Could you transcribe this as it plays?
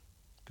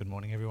Good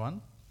morning,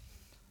 everyone.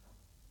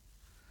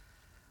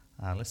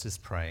 Let's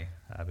just pray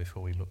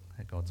before we look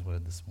at God's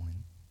word this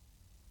morning.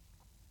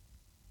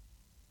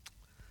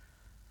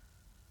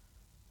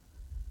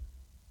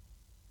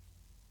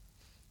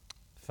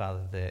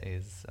 Father, there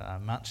is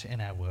much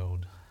in our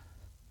world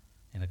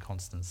in a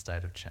constant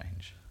state of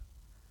change.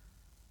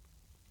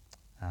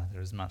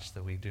 There is much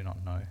that we do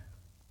not know.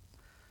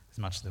 There's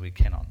much that we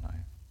cannot know.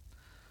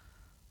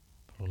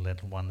 But Lord,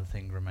 let one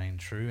thing remain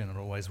true, and it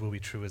always will be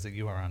true, is that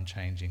you are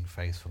unchanging,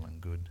 faithful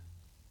and good,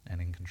 and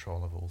in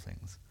control of all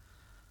things.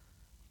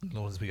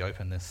 Lord, as we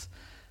open this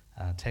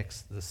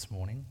text this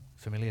morning,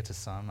 familiar to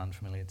some,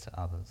 unfamiliar to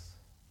others,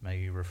 may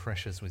you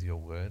refresh us with your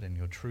word and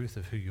your truth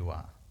of who you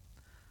are,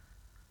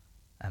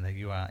 and that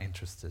you are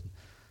interested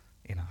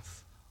in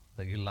us,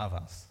 that you love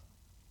us,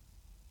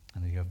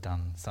 and that you have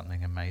done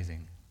something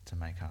amazing to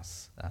make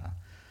us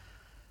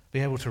be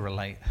able to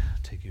relate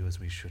to you as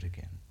we should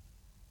again.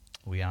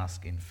 We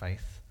ask in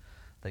faith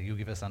that you'll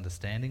give us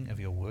understanding of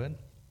your word,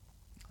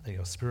 that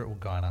your Spirit will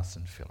guide us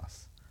and fill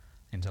us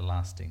into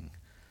lasting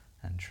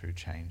and true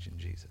change in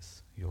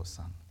Jesus, your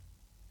Son.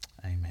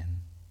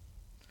 Amen.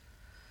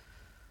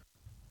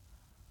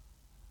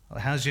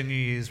 Well, how's your New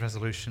Year's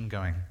resolution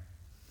going?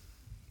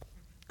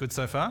 Good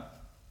so far?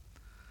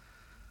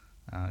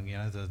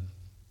 The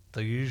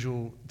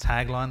usual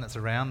tagline that's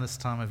around this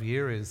time of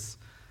year is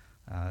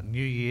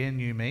New Year,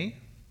 New Me.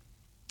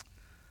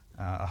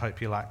 I hope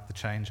you like the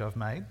change I've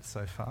made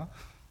so far.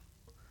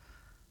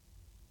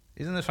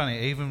 Isn't it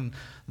funny, even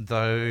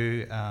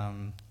though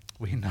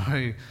we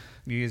know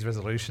New Year's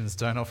resolutions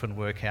don't often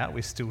work out,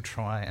 we still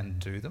try and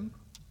do them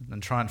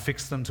and try and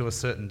fix them to a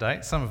certain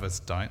date. Some of us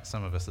don't,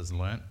 some of us has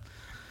learnt.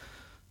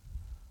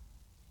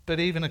 But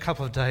even a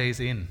couple of days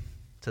in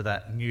to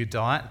that new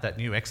diet, that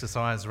new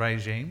exercise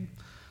regime,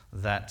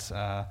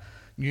 that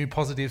new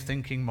positive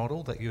thinking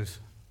model that you've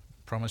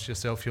promised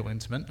yourself you'll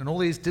implement, and all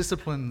these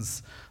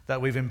disciplines that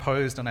we've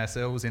imposed on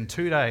ourselves, in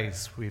 2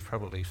 days we've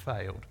probably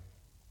failed.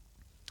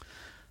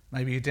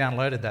 Maybe you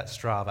downloaded that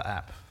Strava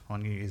app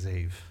on New Year's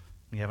Eve.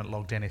 You haven't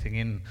logged anything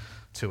in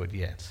to it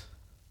yet.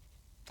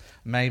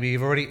 Maybe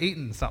you've already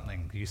eaten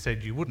something you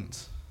said you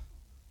wouldn't.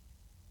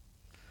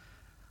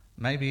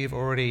 Maybe you've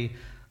already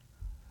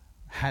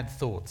had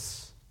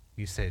thoughts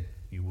you said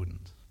you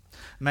wouldn't.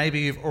 Maybe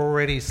you've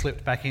already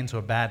slipped back into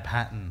a bad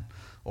pattern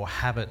or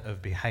habit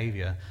of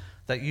behaviour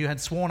that you had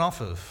sworn off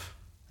of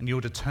and you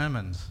were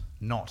determined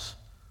not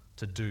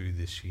to do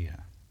this year.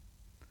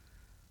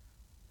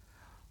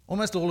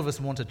 Almost all of us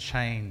want to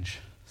change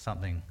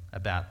something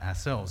about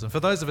ourselves. And for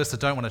those of us that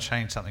don't want to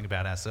change something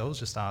about ourselves,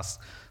 just ask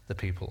the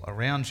people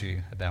around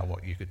you about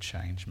what you could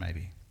change,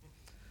 maybe.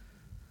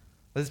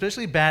 But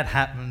especially bad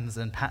habits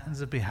and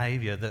patterns of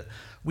behaviour that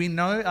we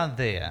know are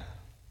there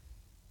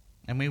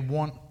and we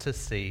want to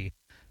see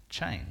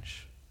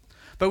change.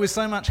 But with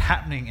so much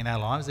happening in our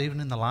lives, even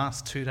in the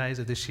last 2 days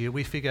of this year,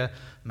 we figure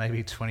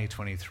maybe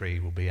 2023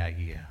 will be our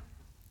year.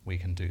 We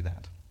can do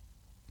that.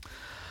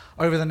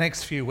 Over the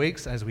next few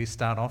weeks, as we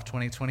start off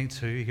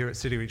 2022 here at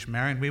City Reach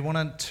Marion, we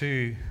wanted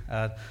to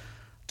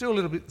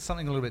do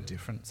something a little bit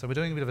different. So we're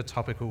doing a bit of a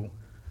topical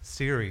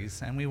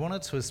series, and we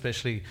wanted to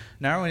especially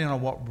narrow in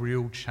on what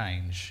real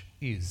change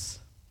is,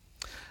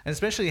 and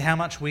especially how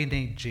much we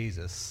need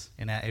Jesus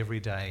in our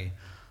everyday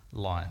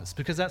lives,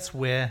 because that's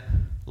where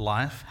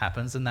life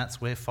happens, and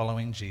that's where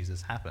following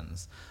Jesus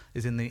happens,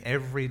 is in the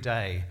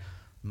everyday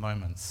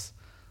moments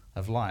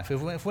of life.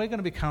 If we're going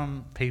to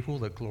become people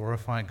that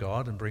glorify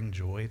God and bring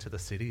joy to the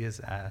city, as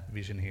our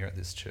vision here at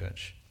this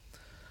church,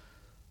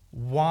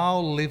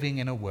 while living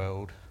in a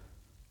world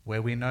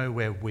where we know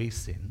where we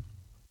sin,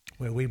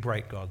 where we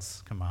break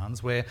God's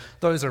commands, where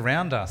those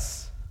around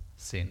us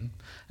sin,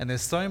 and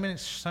there's so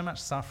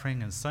much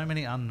suffering and so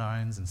many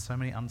unknowns and so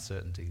many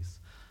uncertainties,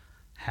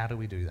 how do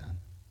we do that?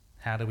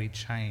 How do we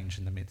change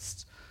in the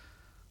midst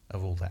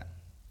of all that?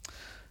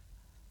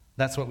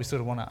 That's what we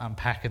sort of want to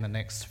unpack in the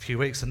next few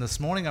weeks. And this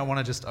morning I want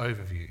to just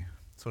overview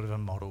sort of a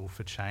model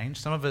for change.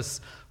 Some of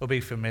us will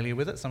be familiar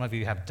with it. Some of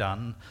you have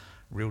done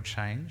real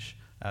change.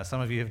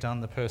 Some of you have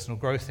done the personal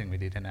growth thing we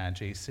did in our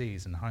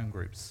GCs and home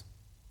groups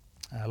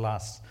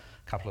last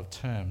couple of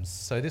terms.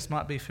 So this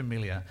might be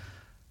familiar,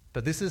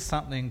 but this is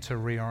something to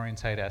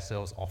reorientate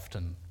ourselves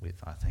often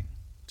with, I think,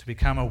 to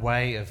become a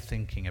way of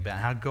thinking about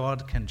how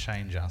God can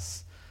change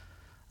us,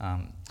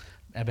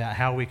 about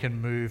how we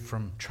can move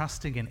from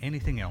trusting in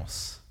anything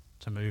else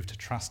to move to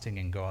trusting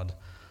in God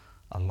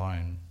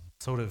alone.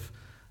 Sort of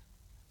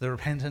the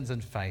repentance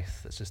and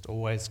faith that's just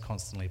always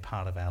constantly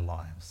part of our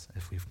lives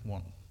if we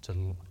want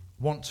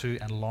to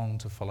and long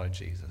to follow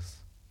Jesus.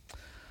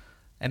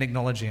 And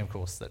acknowledging, of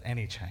course, that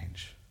any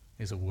change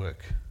is a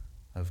work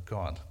of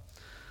God.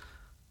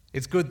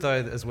 It's good,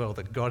 though, as well,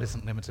 that God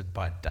isn't limited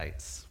by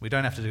dates. We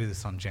don't have to do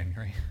this on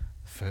January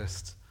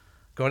 1st.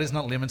 God is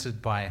not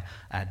limited by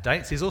our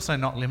dates. He's also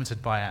not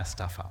limited by our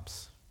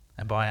stuff-ups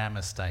and by our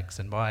mistakes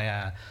and by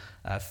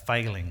our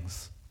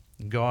failings.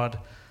 God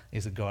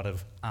is a God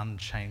of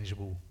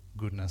unchangeable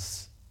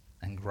goodness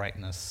and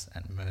greatness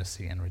and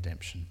mercy and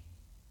redemption.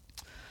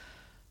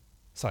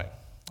 So,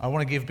 I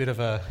want to give a bit of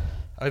a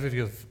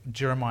overview of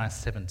Jeremiah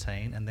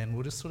 17, and then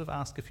we'll just sort of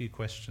ask a few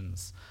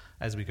questions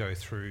as we go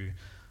through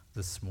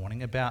this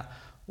morning about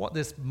what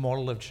this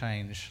model of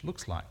change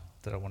looks like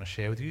that I want to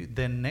share with you.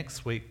 Then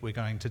next week we're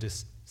going to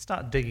just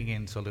start digging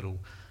into little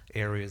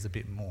areas a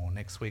bit more.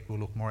 Next week we'll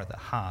look more at the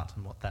heart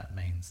and what that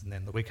means. And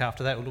then the week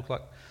after that will look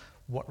like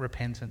what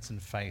repentance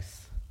and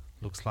faith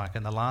looks like.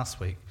 And the last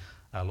week,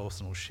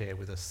 Lawson will share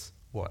with us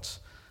what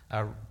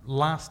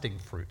lasting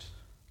fruit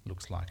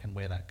looks like and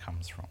where that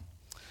comes from.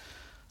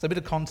 So a bit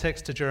of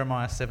context to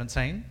Jeremiah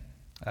 17.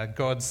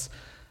 God's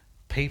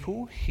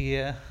people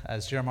here,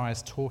 as Jeremiah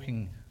is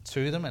talking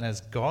to them and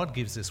as God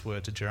gives this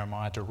word to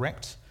Jeremiah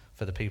direct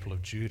for the people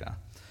of Judah,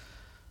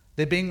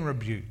 they're being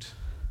rebuked.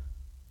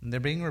 And they're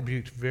being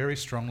rebuked very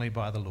strongly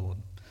by the Lord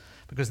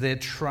because their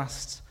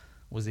trust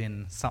was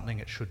in something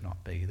it should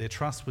not be. Their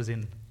trust was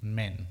in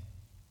men.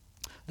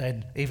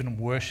 They'd even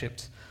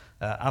worshipped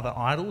other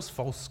idols,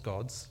 false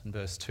gods, and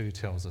verse 2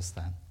 tells us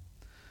that.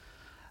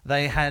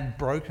 They had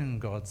broken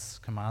God's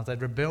commands.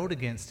 They'd rebelled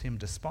against him,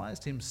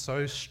 despised him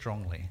so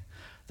strongly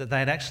that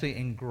they'd actually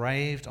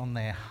engraved on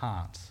their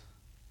heart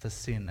the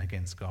sin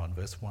against God.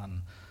 Verse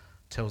 1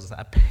 tells us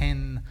a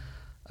pen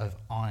of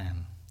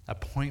iron, a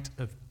point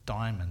of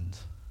diamond.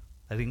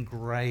 They'd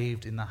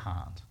engraved in the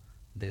heart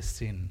their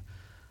sin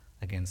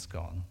against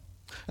God.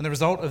 And the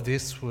result of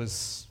this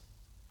was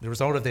the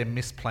result of their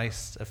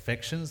misplaced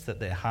affections, that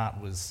their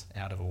heart was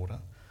out of order.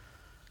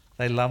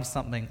 They loved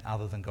something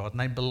other than God, and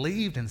they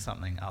believed in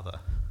something other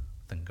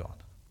than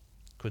God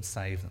could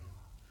save them.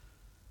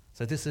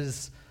 So this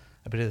is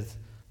a bit of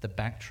the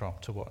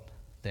backdrop to what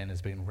then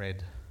has been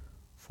read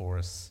for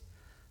us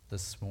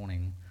this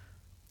morning,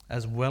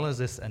 as well as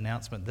this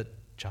announcement that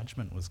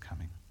judgment was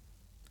coming.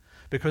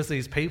 Because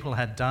these people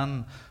had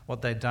done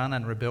what they'd done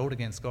and rebelled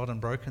against God and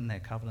broken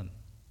their covenant,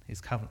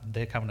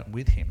 their covenant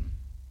with him,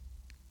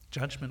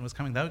 judgment was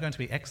coming. They were going to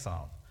be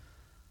exiled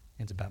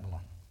into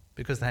Babylon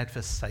because they had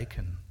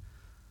forsaken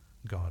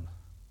God,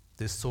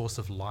 this source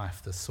of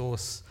life, the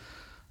source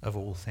of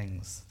all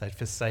things. They'd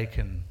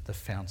forsaken the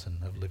fountain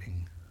of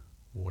living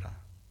water.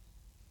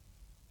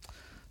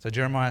 So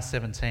Jeremiah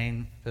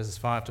 17, verses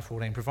 5 to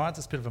 14, provides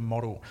us a bit of a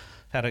model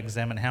of how to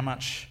examine how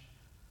much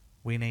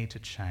we need to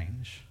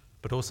change,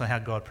 but also how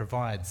God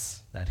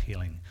provides that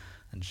healing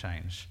and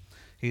change.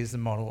 Here's the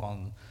model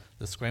on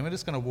the screen. We're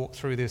just going to walk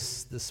through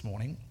this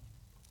morning,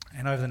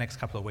 and over the next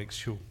couple of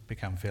weeks you'll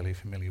become fairly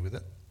familiar with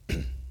it.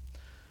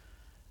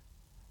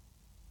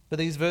 But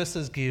these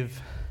verses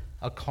give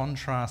a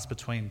contrast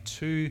between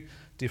two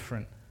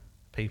different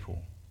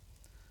people.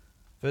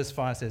 Verse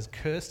 5 says,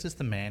 "Cursed is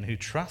the man who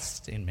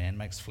trusts in man,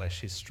 makes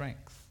flesh his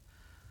strength.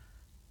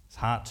 His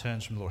heart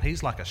turns from the Lord.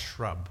 He's like a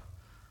shrub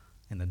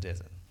in the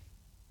desert."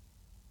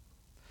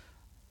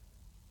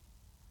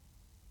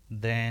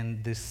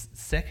 Then this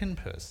second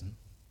person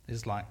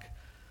is like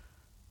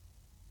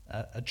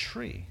a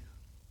tree.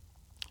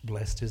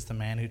 "Blessed is the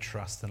man who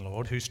trusts in the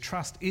Lord, whose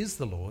trust is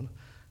the Lord.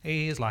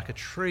 He is like a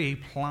tree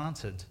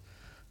planted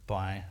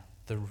by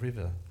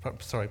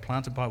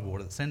planted by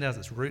water that sends out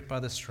its root by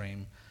the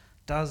stream,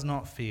 does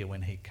not fear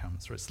when heat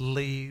comes, for its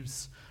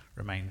leaves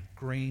remain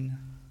green.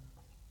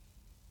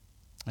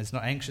 It's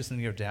not anxious in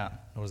your doubt,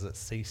 nor does it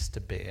cease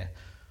to bear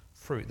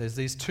fruit." There's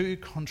these two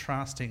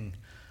contrasting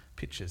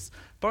pictures.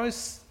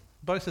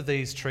 Both of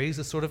these trees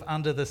are sort of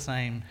under the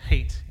same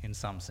heat in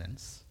some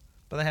sense,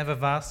 but they have a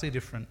vastly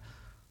different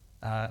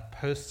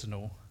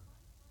personal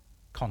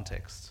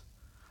context.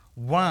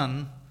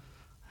 One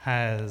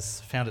has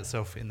found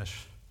itself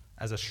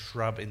as a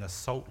shrub in the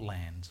salt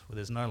land where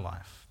there's no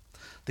life.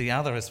 The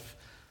other has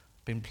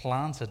been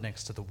planted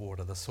next to the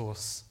water, the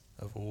source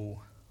of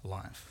all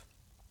life.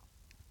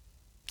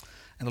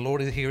 And the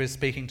Lord here is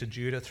speaking to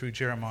Judah through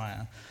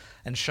Jeremiah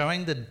and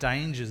showing the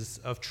dangers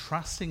of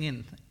trusting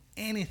in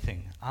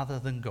anything other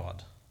than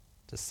God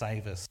to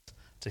save us,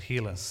 to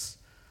heal us,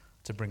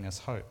 to bring us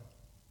hope.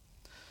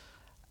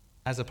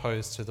 As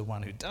opposed to the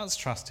one who does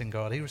trust in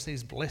God, he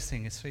receives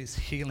blessing, he receives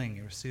healing,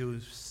 he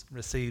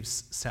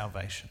receives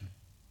salvation.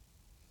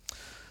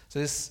 So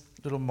this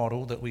little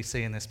model that we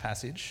see in this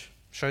passage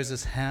shows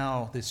us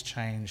how this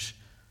change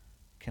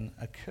can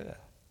occur.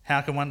 How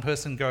can one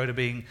person go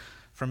to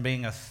from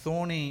being a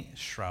thorny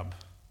shrub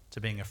to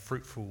being a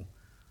fruitful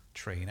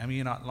tree? Now,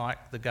 you not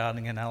like the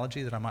gardening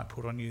analogy that I might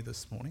put on you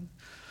this morning,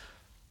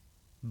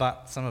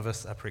 but some of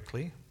us are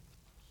prickly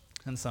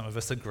and some of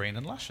us are green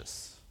and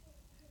luscious.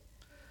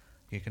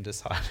 You can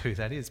decide who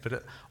that is, but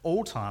at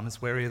all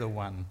times we're either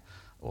one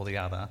or the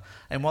other.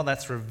 And what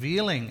that's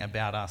revealing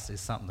about us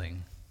is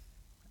something,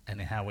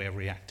 and how we're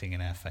reacting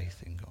in our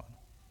faith in God.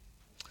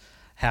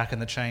 How can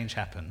the change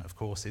happen? Of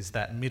course, is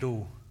that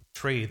middle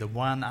tree, the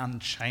one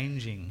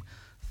unchanging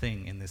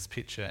thing in this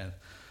picture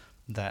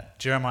that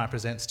Jeremiah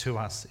presents to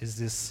us is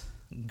this: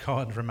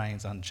 God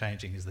remains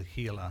unchanging. He's the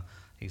healer,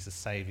 he's the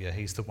saviour,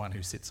 he's the one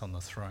who sits on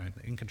the throne,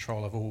 in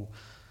control of all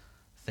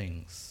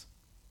things.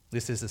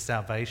 This is the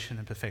salvation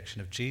and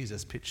perfection of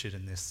Jesus pictured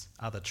in this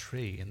other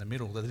tree in the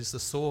middle, that is the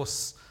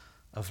source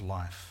of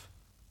life.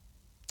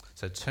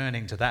 So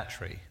turning to that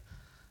tree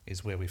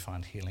is where we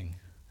find healing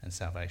and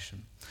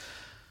salvation.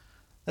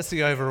 That's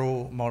the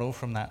overall model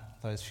from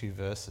those few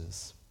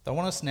verses. I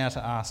want us now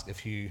to ask a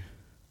few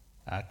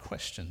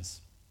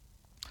questions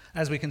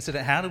as we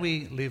consider, how do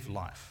we live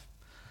life?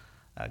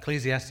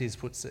 Ecclesiastes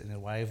puts it in a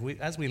way of,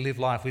 as we live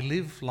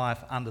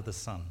life under the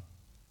sun.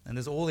 And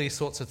there's all these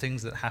sorts of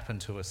things that happen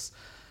to us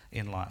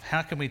in life.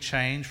 How can we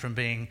change from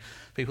being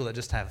people that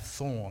just have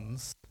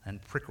thorns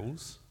and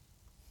prickles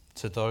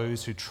to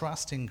those who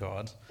trust in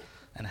God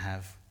and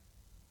have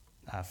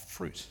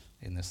fruit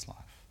in this life?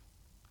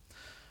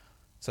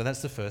 So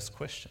that's the first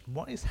question.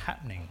 What is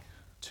happening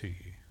to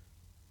you?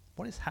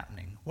 What is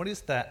happening? What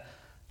is that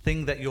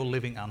thing that you're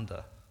living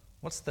under?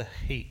 What's the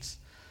heat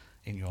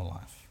in your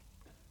life?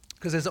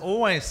 Because there's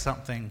always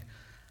something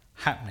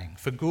happening,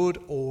 for good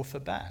or for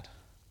bad.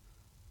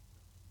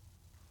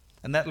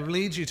 And that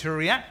leads you to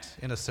react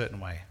in a certain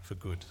way, for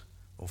good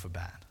or for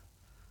bad.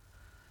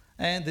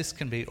 And this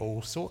can be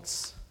all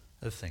sorts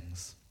of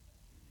things.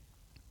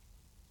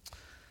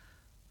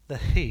 The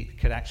heat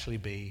could actually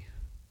be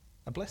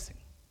a blessing.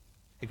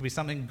 It could be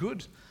something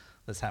good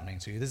that's happening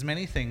to you. There's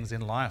many things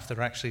in life that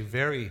are actually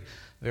very,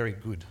 very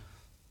good.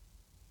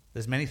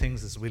 There's many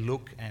things as we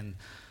look and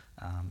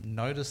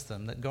notice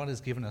them that God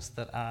has given us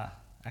that are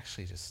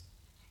actually just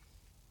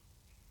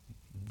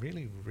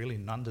really, really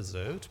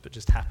none-deserved, but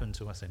just happen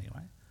to us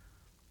anyway.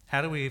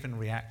 How do we even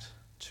react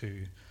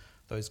to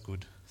those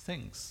good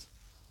things?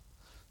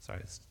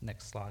 Sorry,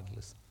 next slide,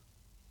 listen.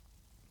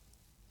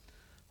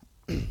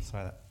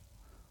 Sorry,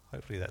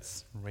 hopefully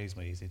that's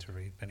reasonably easy to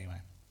read, but anyway.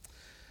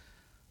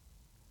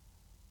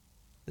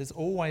 There's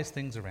always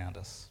things around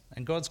us,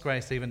 and God's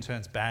grace even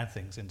turns bad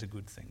things into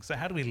good things. So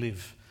how do we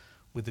live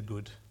with the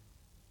good?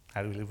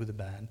 How do we live with the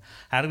bad?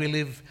 How do we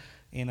live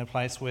in a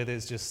place where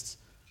there's just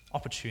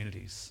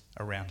opportunities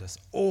around us,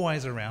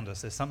 always around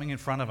us? There's something in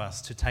front of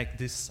us to take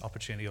this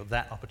opportunity or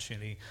that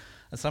opportunity.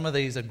 And some of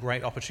these are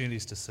great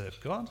opportunities to serve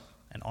God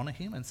and honour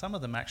Him, and some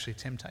of them are actually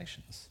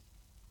temptations.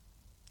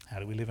 How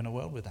do we live in a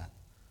world with that?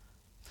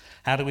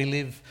 How do we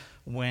live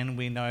when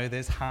we know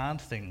there's hard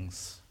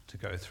things to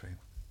go through?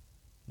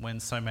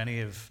 When so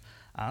many of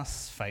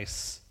us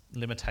face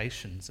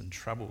limitations and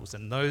troubles,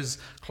 and those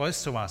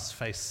close to us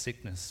face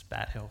sickness,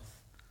 bad health.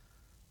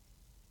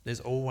 There's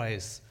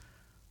always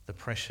the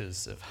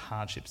pressures of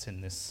hardships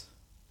in this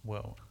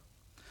world.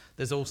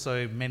 There's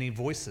also many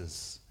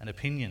voices and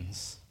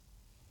opinions,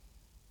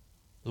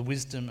 the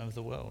wisdom of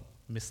the world,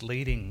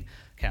 misleading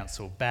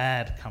counsel,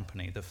 bad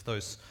company,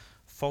 those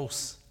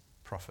false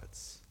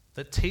prophets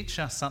that teach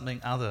us something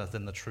other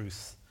than the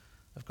truth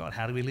of God.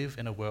 How do we live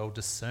in a world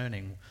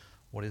discerning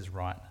what is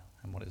right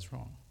and what is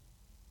wrong?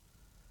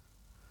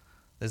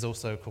 There's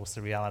also, of course,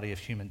 the reality of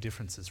human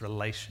differences,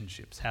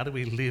 relationships. How do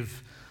we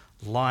live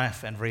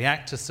life and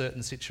react to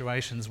certain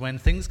situations when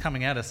things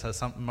coming at us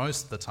are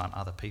most of the time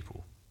other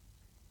people?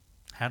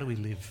 How do we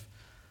live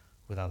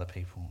with other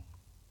people?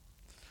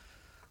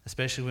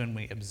 Especially when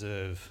we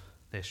observe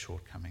their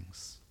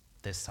shortcomings,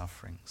 their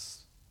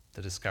sufferings,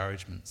 the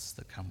discouragements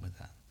that come with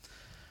that.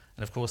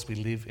 And of course, we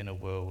live in a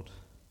world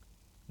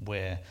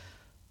where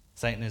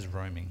Satan is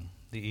roaming,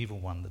 the evil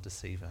one, the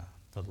deceiver,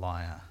 the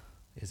liar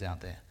is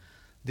out there.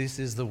 This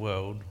is the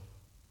world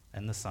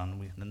and the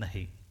sun and the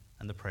heat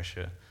and the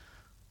pressure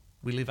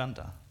we live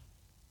under.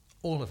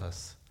 All of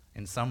us,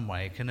 in some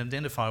way, can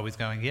identify with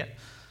going, yep,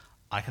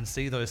 I can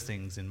see those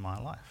things in my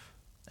life.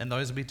 And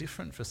those will be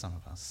different for some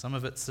of us. Some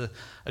of it's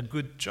a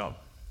good job.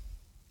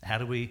 How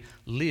do we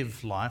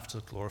live life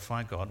to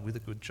glorify God with a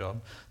good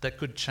job that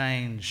could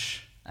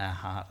change our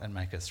heart and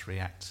make us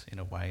react in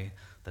a way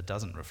that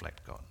doesn't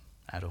reflect God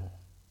at all?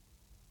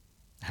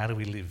 How do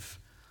we live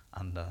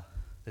under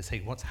this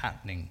heat? What's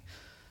happening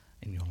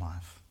in your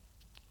life?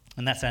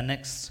 And that's our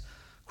next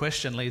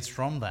question, leads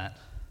from that.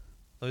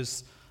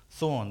 Those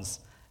thorns,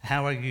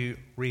 how are you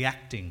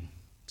reacting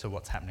to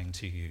what's happening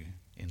to you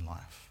in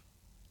life?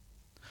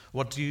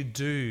 What do you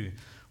do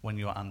when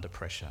you're under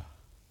pressure,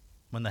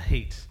 when the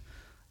heat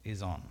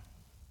is on?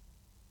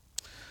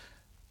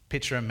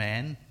 Picture a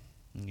man,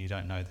 and you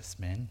don't know this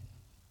man.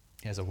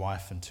 He has a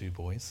wife and 2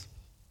 boys.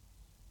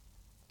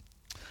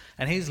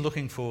 And he's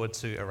looking forward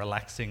to a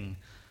relaxing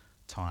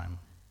time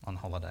on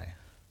holiday.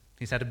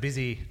 He's had a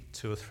busy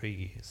 2 or 3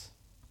 years,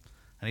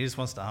 and he just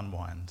wants to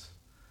unwind.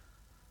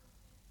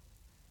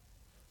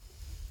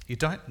 You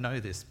don't know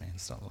this man,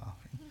 stop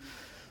laughing.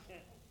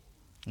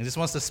 He just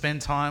wants to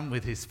spend time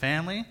with his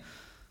family.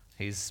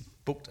 He's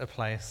booked a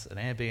place, an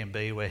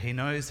Airbnb, where he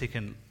knows he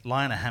can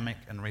lie in a hammock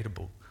and read a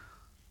book.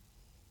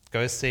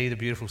 Go see the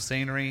beautiful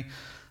scenery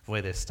of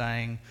where they're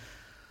staying.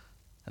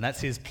 And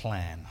that's his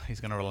plan. He's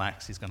going to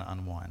relax, he's going to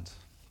unwind.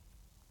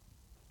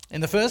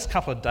 In the first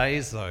couple of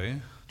days, though,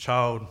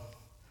 child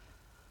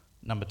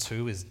number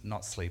 2 is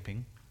not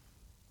sleeping.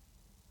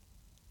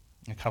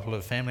 A couple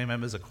of family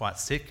members are quite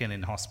sick and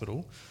in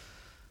hospital.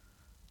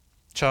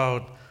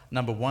 Child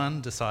number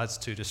 1 decides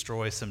to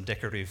destroy some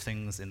decorative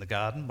things in the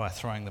garden by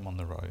throwing them on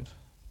the road.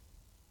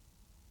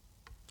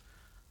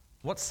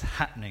 What's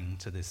happening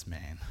to this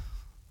man?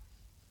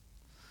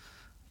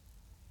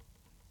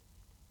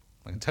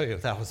 I can tell you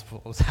if that was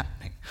what was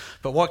happening.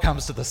 But what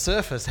comes to the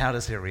surface, how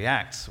does he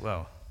react?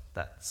 Well,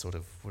 that sort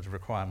of would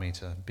require me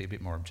to be a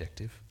bit more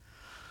objective.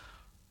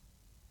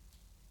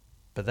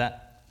 But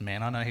that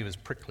man, I know he was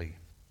prickly.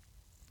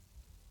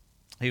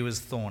 He was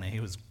thorny. He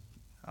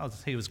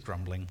was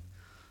grumbling,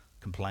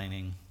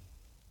 complaining.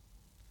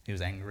 He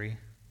was angry.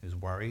 He was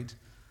worried.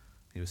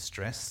 He was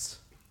stressed.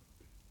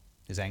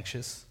 He was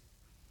anxious.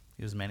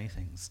 He was many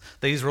things.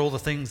 These were all the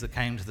things that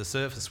came to the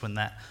surface when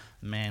that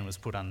man was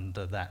put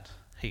under that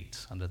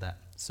heat, under that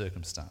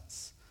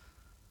circumstance.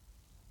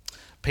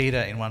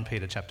 Peter, in 1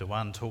 Peter chapter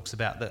 1, talks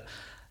about that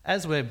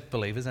as we're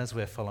believers, as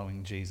we're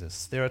following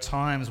Jesus, there are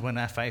times when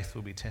our faith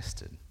will be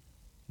tested,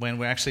 when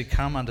we actually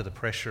come under the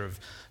pressure of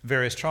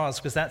various trials,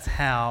 because that's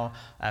how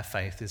our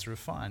faith is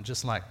refined,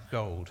 just like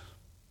gold.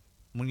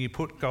 When you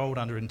put gold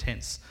under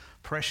intense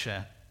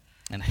pressure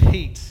and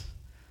heat,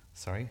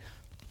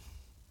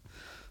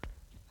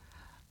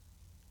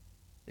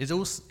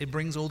 it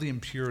brings all the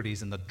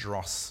impurities and the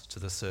dross to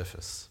the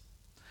surface.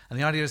 And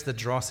the idea is the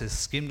dross is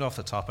skimmed off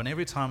the top, and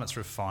every time it's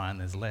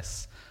refined, there's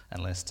less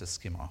and less to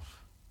skim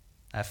off.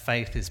 Our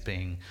faith is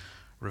being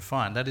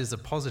refined. That is a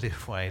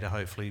positive way to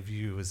hopefully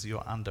view as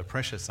you're under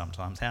pressure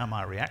sometimes. How am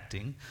I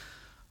reacting?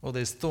 Well,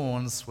 there's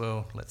thorns.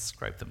 Well, let's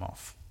scrape them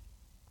off.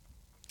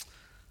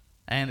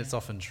 And it's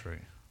often true.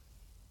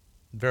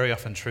 Very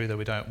often true, though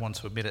we don't want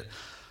to admit it.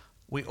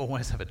 We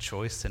always have a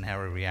choice in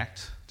how we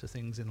react to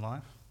things in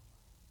life.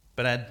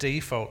 But our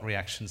default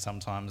reaction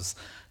sometimes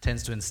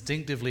tends to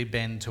instinctively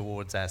bend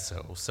towards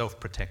ourselves,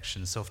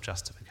 self-protection,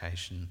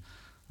 self-justification,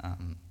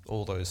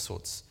 all those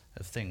sorts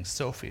of things,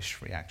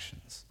 selfish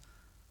reactions.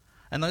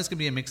 And those can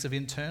be a mix of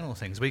internal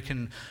things. We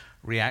can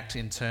react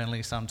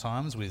internally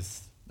sometimes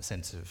with a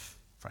sense of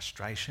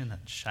frustration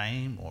and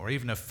shame, or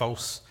even a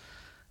false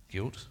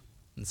guilt.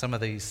 And some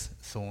of these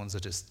thorns are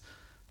just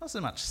not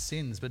so much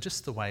sins, but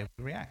just the way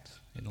we react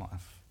in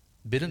life.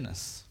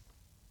 Bitterness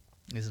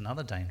is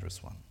another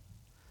dangerous one.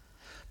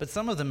 But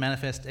some of them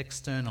manifest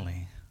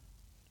externally,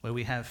 where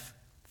we have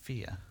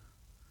fear,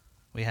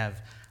 we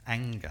have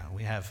anger,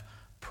 we have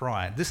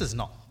pride. This is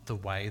not the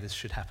way this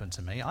should happen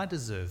to me. I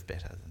deserve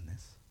better than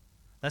this.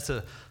 That's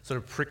a sort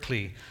of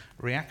prickly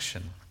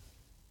reaction.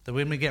 That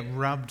when we get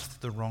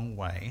rubbed the wrong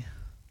way,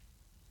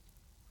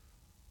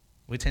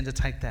 we tend to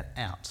take that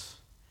out.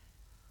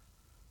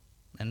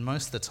 And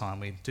most of the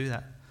time we do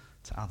that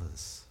to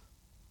others.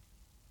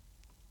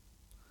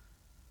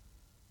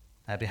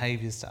 Our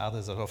behaviours to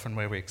others are often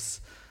where we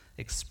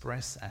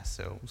express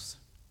ourselves,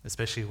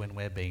 especially when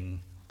we're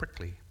being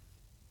prickly.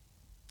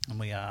 And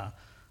we are,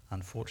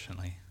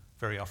 unfortunately,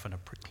 very often a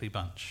prickly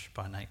bunch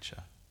by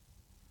nature.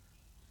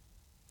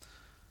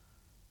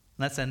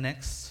 And that's our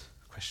next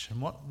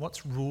question.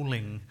 What's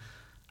ruling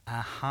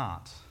our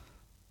heart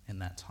in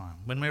that time?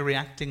 When we're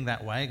reacting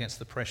that way against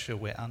the pressure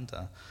we're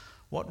under,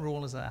 what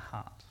rules our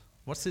heart?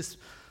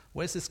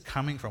 Where's this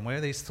coming from? Where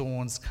are these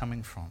thorns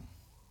coming from?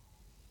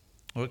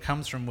 Well, it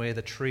comes from where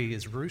the tree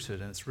is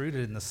rooted, and it's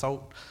rooted in the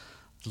salt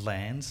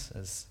lands,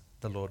 as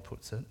the Lord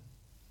puts it.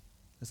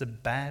 It's a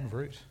bad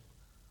root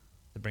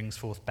that brings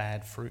forth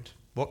bad fruit.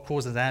 What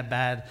causes our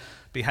bad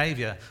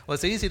behaviour? Well,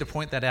 it's easy to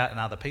point that out in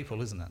other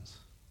people, isn't it?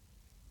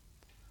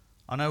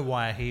 I know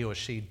why he or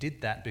she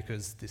did that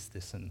because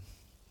this, and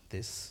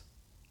this.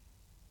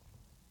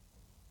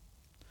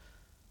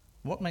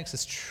 What makes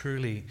us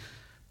truly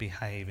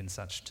behave in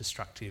such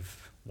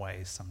destructive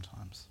ways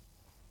sometimes?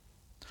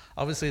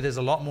 Obviously, there's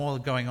a lot more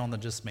going on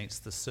than just meets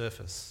the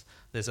surface.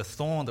 There's a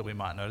thorn that we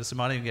might notice. We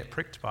might even get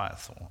pricked by a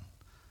thorn.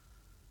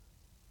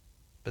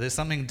 But there's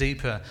something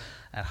deeper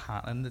at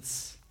heart, and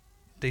it's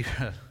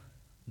deeper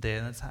there,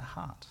 and it's our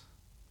heart.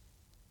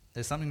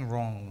 There's something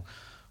wrong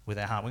with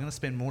our heart. We're going to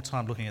spend more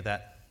time looking at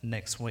that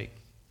next week.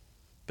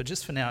 But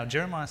just for now,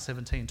 Jeremiah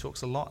 17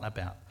 talks a lot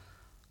about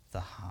the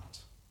heart.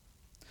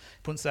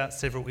 It points out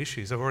several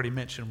issues. I've already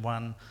mentioned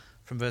one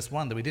from verse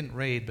 1 that we didn't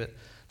read, but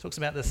talks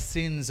about the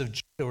sins of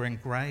Judah were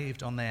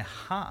engraved on their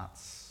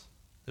hearts.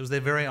 It was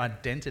their very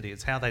identity.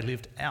 It's how they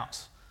lived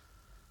out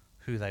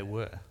who they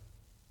were.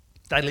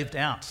 They lived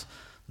out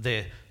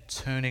their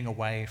turning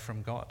away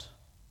from God.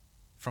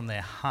 From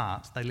their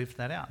heart, they lived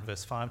that out.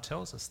 Verse 5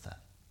 tells us that.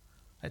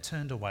 They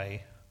turned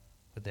away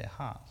with their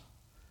heart.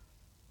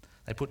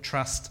 They put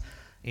trust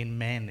in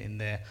men, in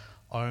their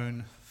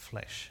own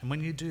flesh. And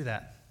when you do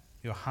that,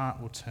 your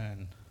heart will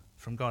turn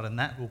from God, and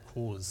that will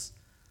cause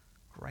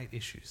great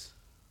issues.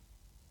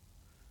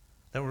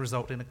 That will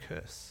result in a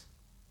curse.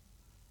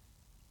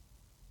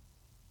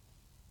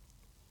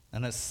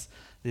 And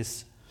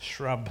this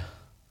shrub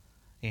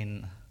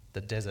in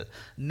the desert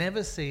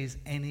never sees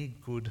any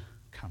good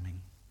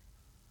coming.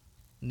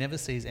 Never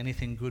sees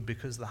anything good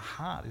because the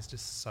heart is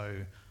just so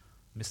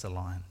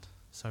misaligned,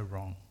 so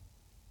wrong.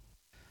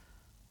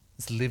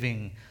 It's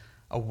living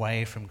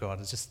away from God.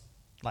 It's just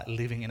like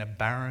living in a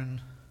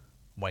barren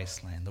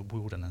wasteland, the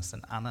wilderness,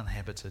 an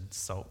uninhabited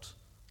salt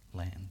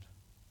land.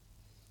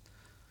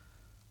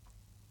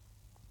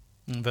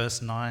 And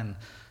verse 9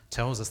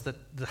 tells us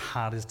that the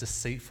heart is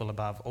deceitful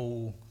above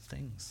all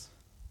things.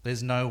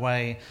 There's no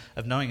way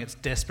of knowing. It's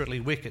desperately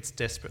wicked, it's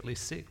desperately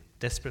sick,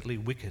 desperately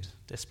wicked,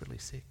 desperately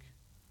sick.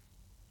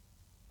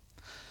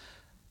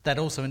 that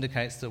also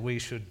indicates that we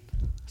should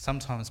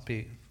sometimes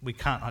we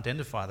can't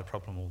identify the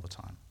problem all the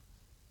time.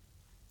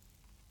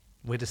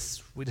 We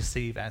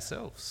deceive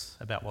ourselves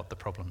about what the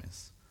problem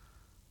is.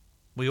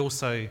 We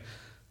also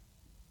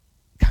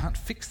can't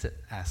fix it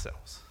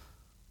ourselves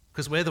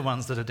because we're the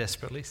ones that are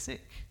desperately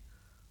sick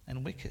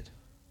and wicked.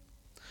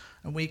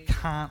 And we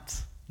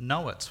can't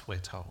know it, we're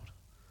told.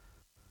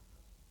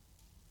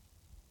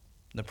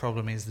 The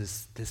problem is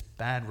this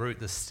bad root,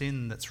 the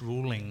sin that's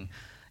ruling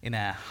in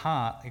our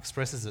heart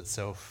expresses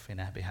itself in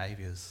our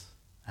behaviours,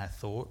 our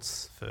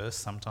thoughts first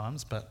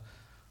sometimes, but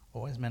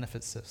always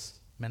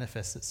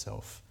manifests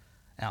itself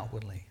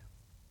outwardly.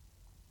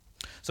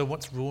 So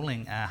what's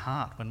ruling our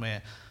heart when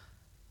we're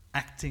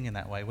acting in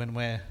that way, when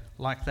we're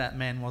like that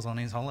man was on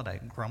his holiday,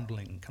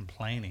 grumbling,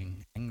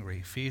 complaining,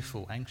 angry,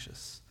 fearful,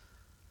 anxious?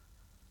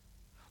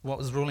 What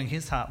was ruling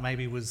his heart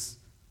maybe was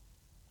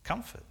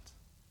comfort.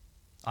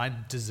 I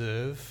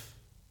deserve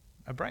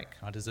a break.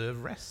 I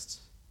deserve rest.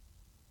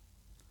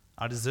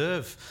 I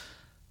deserve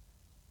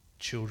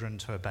children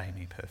to obey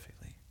me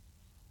perfectly.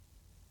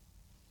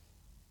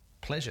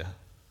 Pleasure,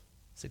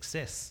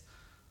 success.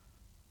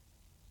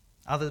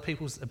 Other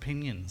people's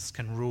opinions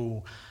can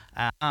rule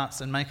our hearts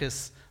and make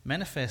us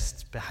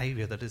manifest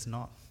behaviour that is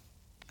not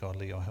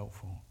godly or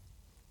helpful.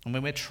 And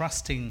when we're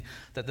trusting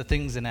that the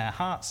things in our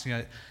hearts,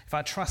 if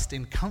I trust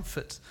in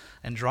comfort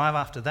and drive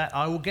after that,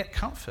 I will get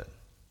comfort.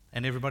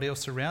 And everybody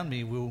else around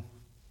me will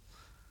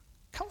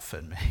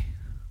comfort me.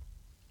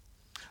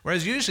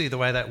 Whereas usually the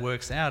way that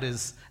works out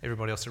is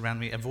everybody else around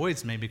me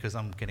avoids me because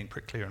I'm getting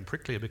pricklier and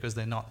pricklier because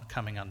they're not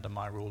coming under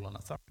my rule and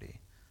authority.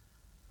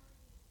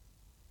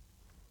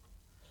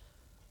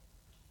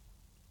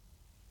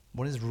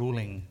 What is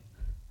ruling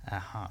our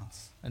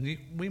hearts? And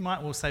we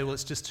might well say, well,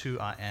 it's just who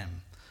I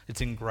am.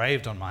 It's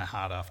engraved on my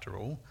heart after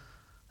all.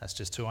 That's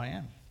just who I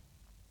am.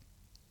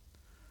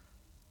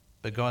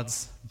 But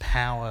God's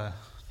power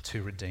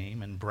to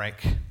redeem and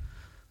break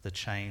the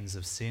chains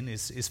of sin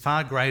is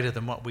far greater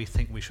than what we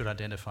think we should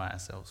identify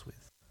ourselves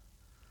with.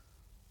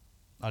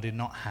 I do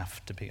not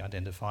have to be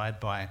identified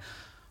by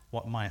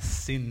what my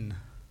sin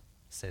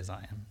says I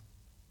am,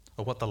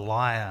 or what the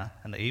liar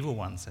and the evil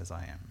one says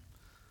I am.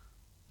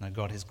 No,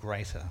 God is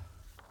greater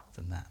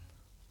than that.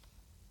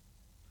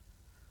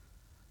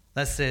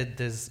 That said,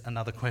 there's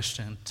another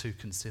question to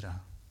consider.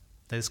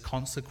 There's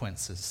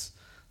consequences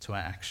to our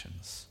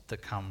actions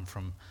that come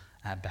from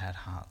our bad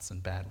hearts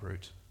and bad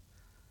root.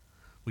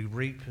 We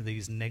reap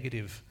these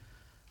negative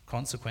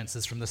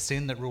consequences from the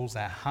sin that rules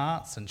our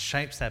hearts and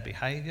shapes our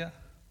behaviour.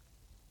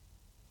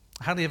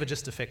 It hardly ever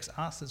just affects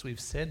us, as we've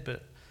said,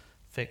 but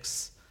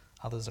affects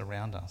others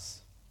around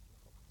us.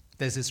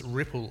 There's this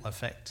ripple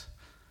effect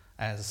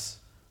as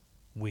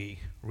we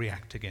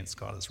react against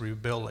God, as we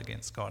rebel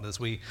against God, as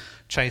we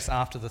chase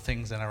after the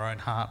things in our own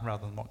heart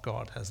rather than what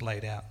God has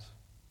laid out.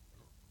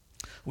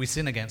 We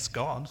sin against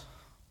God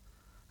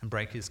and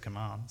break his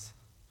commands,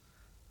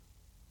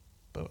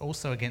 but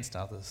also against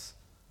others.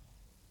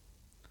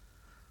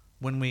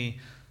 When we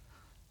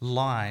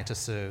lie to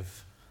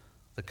serve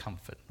the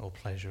comfort or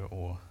pleasure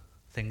or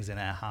things in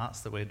our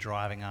hearts that we're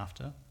driving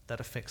after,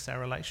 that affects our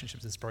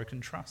relationships. It's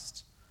broken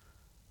trust.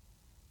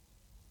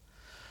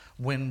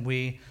 When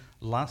we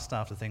lust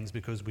after things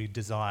because we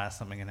desire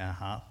something in our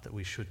heart that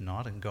we should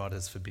not and God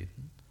has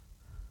forbidden,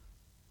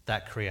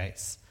 that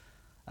creates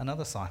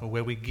another cycle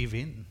where we give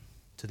in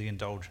to the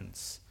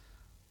indulgence.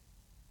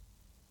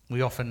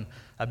 We often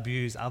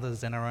abuse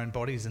others and our own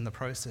bodies in the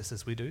process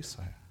as we do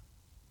so.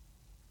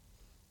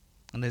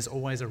 And there's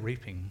always a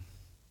reaping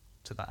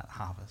to that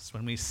harvest.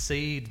 When we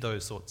seed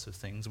those sorts of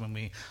things, when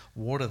we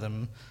water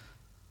them,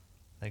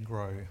 they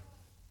grow.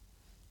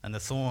 And the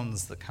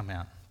thorns that come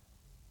out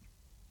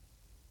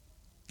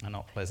are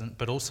not pleasant,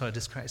 but also it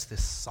just creates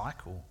this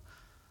cycle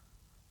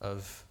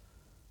of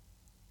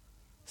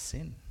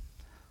sin,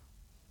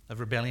 of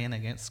rebellion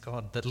against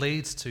God that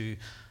leads to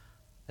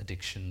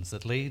addictions,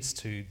 that leads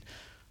to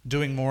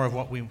doing more of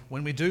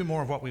when we do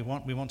more of what we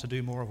want to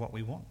do more of what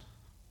we want.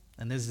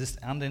 And there's this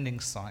unending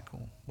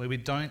cycle where we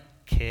don't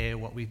care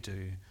what we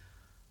do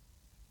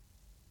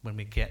when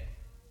we get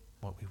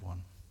what we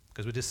want,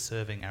 because we're just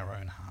serving our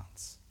own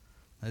hearts.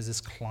 There's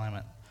this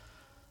climate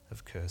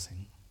of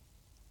cursing.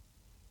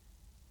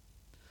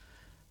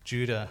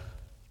 Judah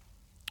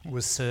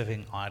was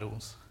serving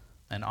idols,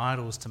 and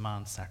idols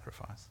demand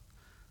sacrifice.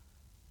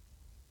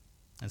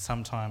 And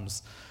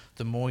sometimes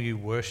the more you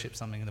worship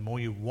something, the more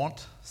you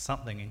want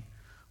something,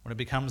 when it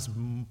becomes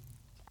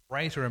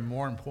greater and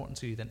more important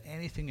to you than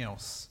anything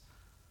else,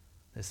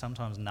 there's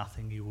sometimes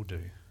nothing you will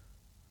do,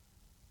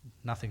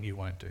 nothing you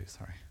won't do,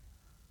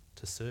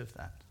 to serve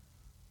that,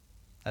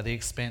 at the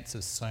expense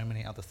of so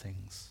many other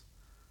things.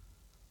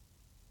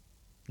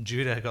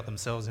 Judah had got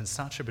themselves in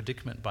such a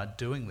predicament by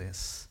doing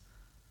this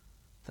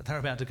that they're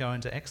about to go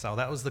into exile.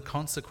 That was the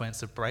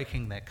consequence of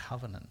breaking their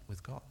covenant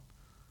with God.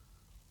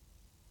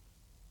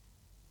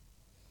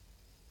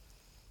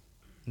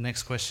 The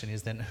next question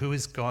is then, who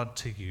is God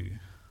to you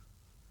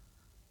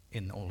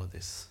in all of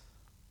this?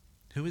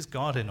 Who is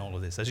God in all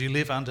of this? As you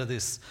live under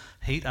this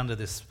heat, under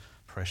this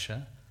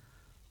pressure,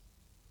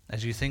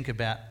 as you think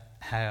about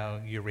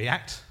how you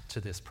react to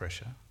this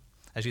pressure,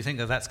 as you think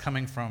that that's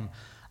coming from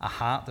a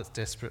heart that's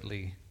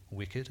desperately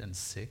wicked and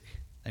sick,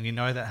 and you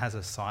know that has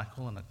a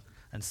cycle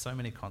and so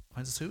many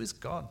consequences, who is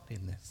God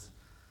in this?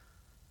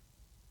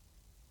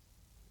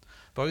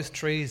 Both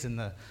trees in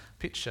the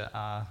picture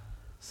are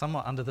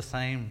somewhat under the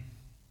same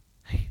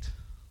heat,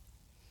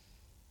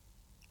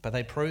 but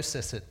they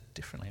process it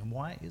differently. And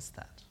why is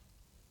that?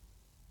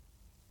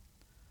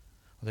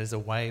 Well, there's a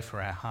way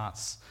for our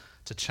hearts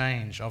to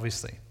change,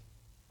 obviously.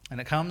 And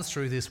it comes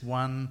through this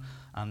one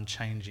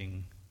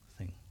unchanging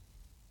thing.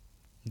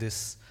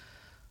 This,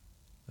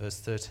 verse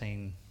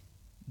 13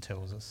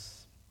 tells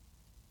us,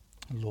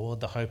 Lord,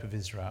 the hope of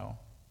Israel,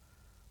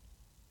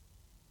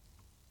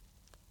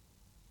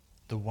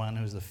 the one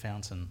who is the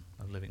fountain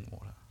of living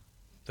water.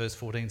 Verse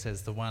 14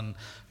 says, the one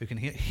who can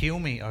heal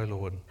me, O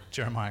Lord,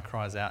 Jeremiah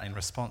cries out in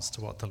response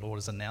to what the Lord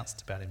has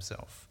announced about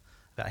himself,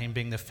 about him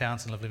being the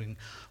fountain of living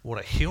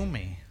water. Heal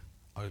me,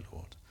 O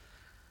Lord,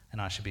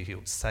 and I shall be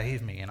healed.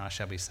 Save me, and I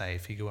shall be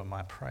saved, for you are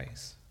my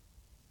praise.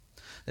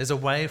 There's a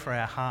way for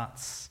our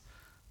hearts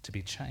to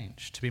be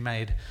changed, to be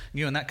made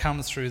new, and that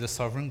comes through the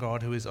sovereign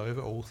God who is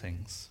over all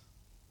things,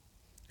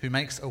 who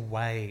makes a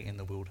way in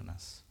the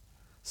wilderness,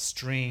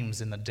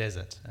 streams in the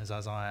desert, as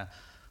Isaiah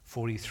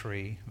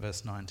 43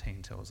 verse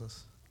 19 tells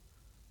us.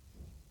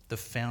 The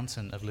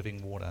fountain of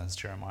living water, as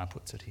Jeremiah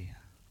puts it here.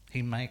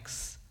 He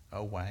makes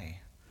a way.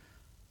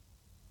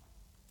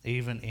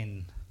 Even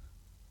in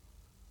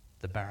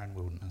the barren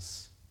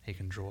wilderness, he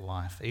can draw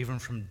life. Even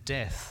from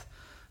death,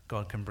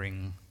 God can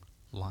bring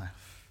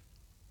life.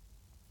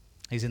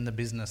 He's in the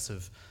business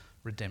of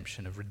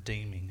redemption, of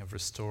redeeming, of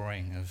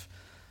restoring,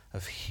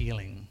 of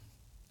healing,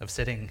 of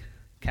setting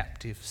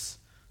captives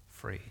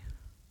free.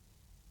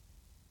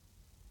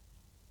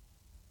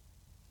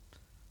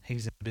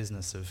 He's in the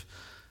business of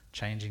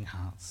changing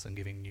hearts and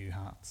giving new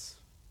hearts.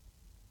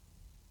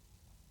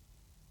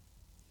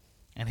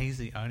 And he's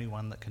the only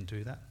one that can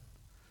do that.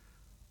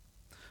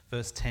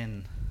 Verse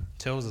 10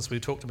 tells us, we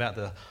talked about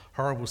the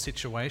horrible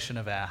situation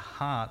of our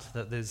heart,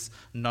 that there's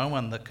no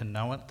one that can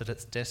know it, that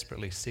it's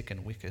desperately sick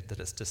and wicked, that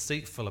it's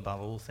deceitful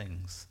above all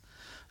things.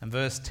 And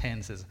verse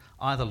 10 says,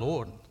 I, the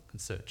Lord, can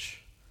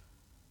search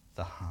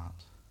the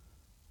heart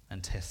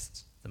and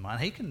test the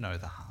mind. He can know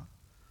the heart.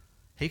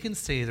 He can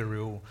see the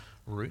real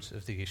root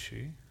of the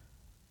issue.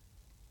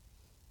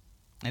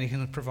 And he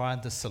can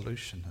provide the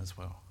solution as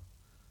well.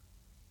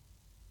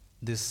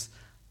 This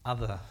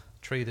other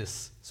tree,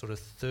 this sort of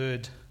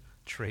third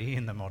tree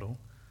in the model,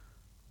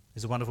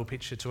 is a wonderful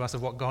picture to us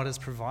of what God has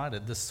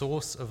provided. The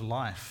source of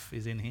life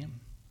is in him.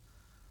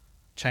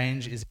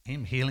 Change is in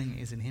him. Healing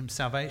is in him.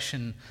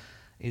 Salvation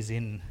is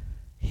in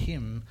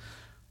him,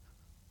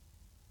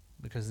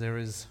 because there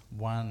is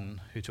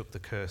one who took the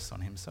curse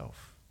on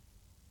himself.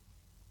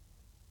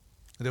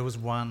 There was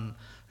one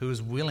who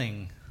was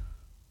willing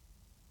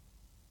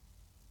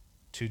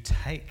to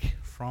take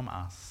from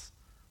us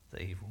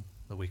the evil,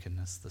 the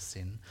wickedness, the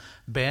sin,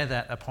 bear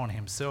that upon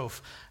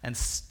himself, and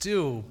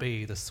still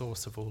be the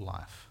source of all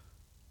life,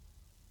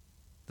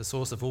 the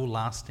source of all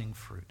lasting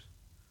fruit.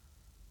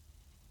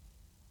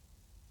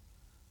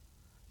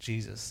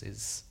 Jesus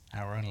is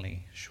our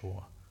only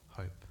sure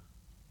hope.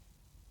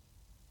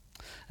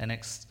 Our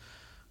next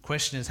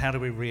question is, how do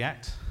we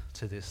react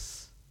to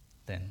this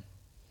then?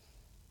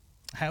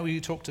 How will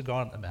you talk to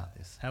God about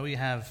this? How will you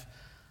have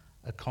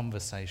a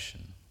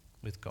conversation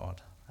with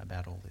God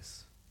about all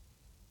this?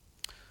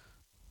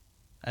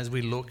 As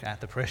we look at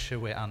the pressure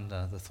we're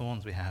under, the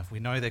thorns we have, we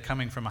know they're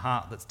coming from a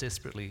heart that's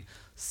desperately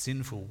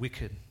sinful,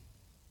 wicked.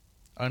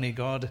 Only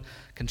God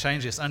can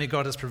change this. Only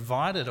God has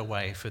provided a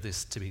way for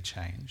this to be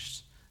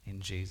changed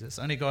in Jesus.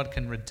 Only God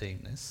can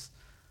redeem this.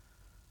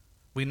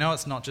 We know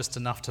it's not just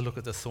enough to look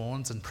at the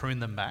thorns and prune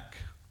them back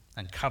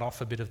and cut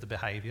off a bit of the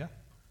behaviour.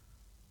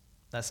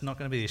 That's not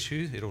going to be the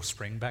issue. It'll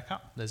spring back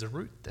up. There's a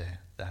root there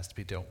that has to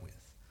be dealt with.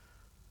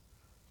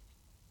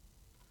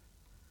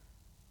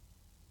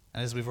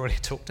 And as we've already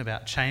talked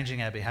about,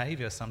 changing our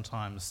behaviour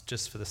sometimes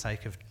just for the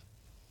sake of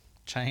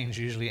change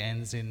usually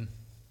ends in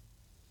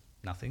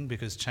nothing,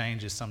 because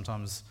change is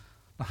sometimes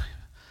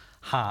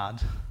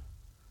hard,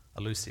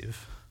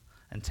 elusive,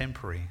 and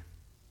temporary.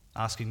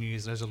 Asking New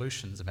Year's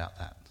resolutions about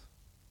that.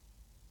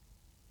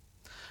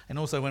 And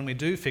also when we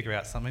do figure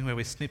out something where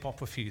we snip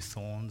off a few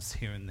thorns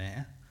here and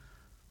there,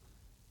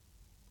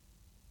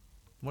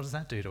 what does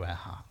that do to our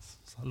hearts?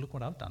 So look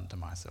what I've done to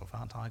myself.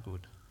 Aren't I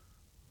good?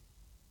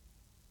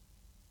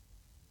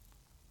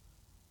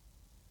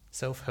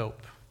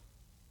 Self-help,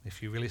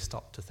 if you really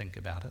stop to think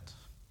about it,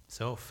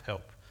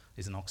 self-help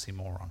is an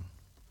oxymoron.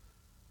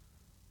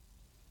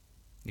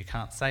 You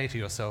can't say to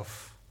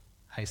yourself,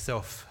 hey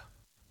self,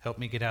 help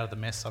me get out of the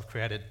mess I've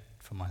created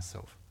for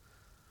myself.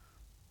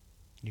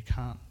 You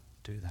can't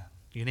do that.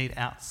 You need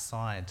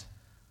outside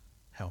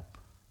help.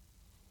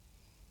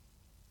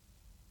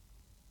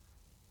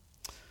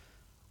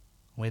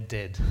 We're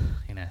dead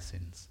in our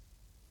sins.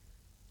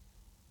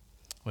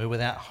 We're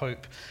without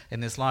hope in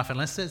this life.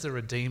 Unless there's a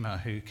Redeemer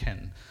who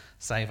can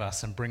save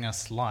us and bring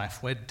us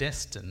life, we're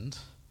destined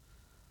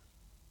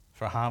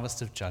for a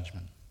harvest of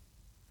judgment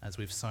as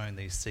we've sown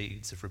these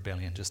seeds of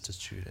rebellion, just as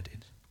Judah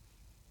did.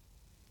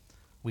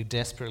 We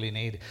desperately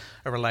need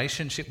a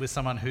relationship with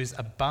someone who's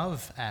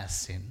above our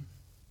sin,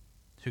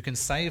 who can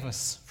save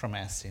us from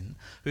our sin,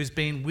 who's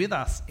been with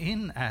us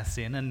in our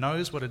sin and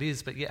knows what it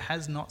is, but yet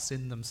has not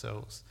sinned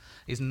themselves,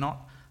 is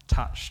not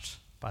touched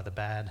by the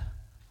bad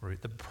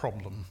root, the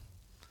problem.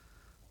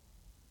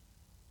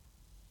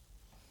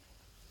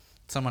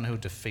 Someone who will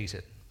defeat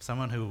it,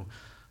 someone who will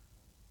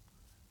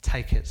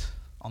take it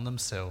on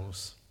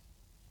themselves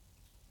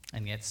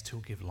and yet still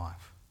give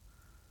life.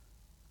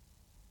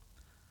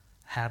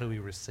 How do we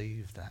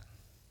receive that?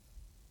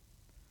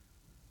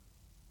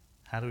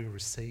 How do we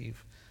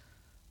receive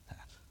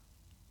that?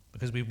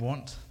 Because we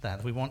want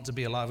that. We want to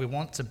be alive. We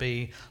want to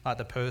be like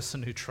the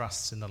person who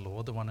trusts in the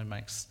Lord, the one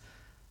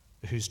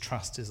whose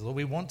trust is the Lord.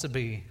 We want to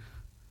be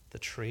the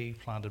tree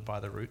planted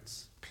by the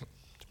roots,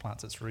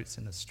 plants its roots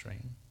in the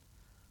stream.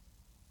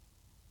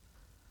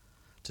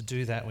 To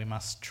do that, we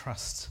must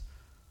trust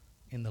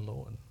in the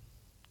Lord.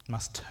 We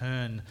must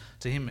turn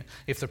to him.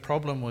 If the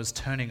problem was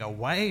turning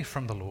away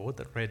from the Lord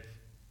that led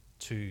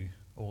to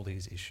all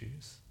these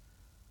issues,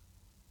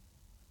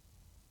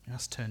 we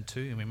must turn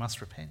to him. We must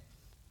repent.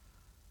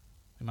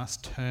 We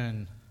must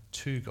turn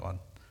to God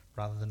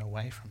rather than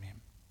away from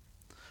him.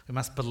 We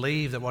must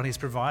believe that what he's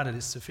provided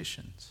is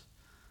sufficient.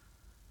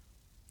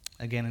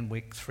 Again, in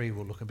week 3,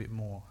 we'll look a bit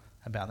more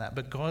about that.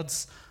 But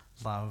God's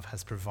love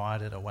has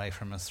provided a way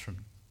for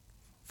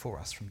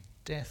us from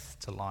death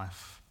to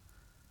life,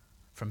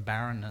 from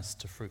barrenness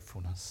to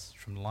fruitfulness,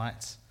 from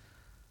light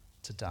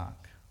to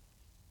dark.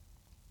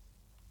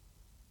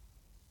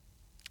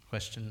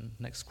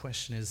 Next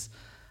question is,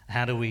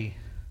 how do we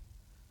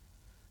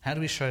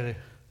show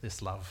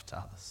this love to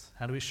others?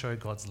 How do we show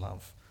God's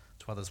love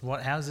to others?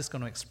 How is this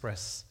going to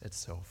express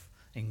itself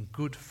in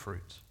good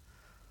fruit?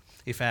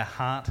 If our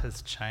heart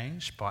has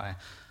changed by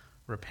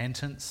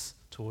repentance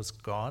towards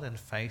God and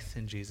faith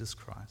in Jesus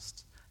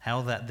Christ, how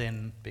will that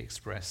then be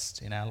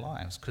expressed in our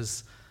lives?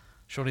 Because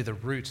surely the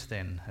root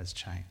then has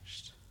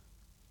changed.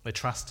 We're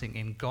trusting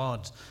in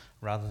God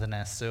rather than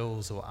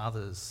ourselves or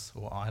others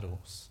or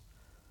idols.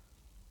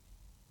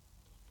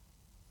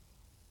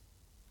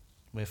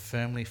 We're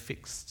firmly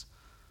fixed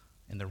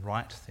in the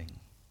right thing.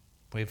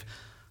 We've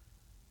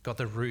got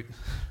the root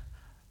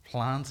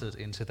planted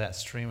into that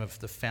stream of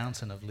the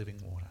fountain of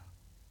living water.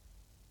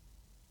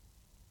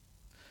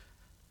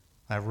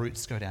 Our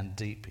roots go down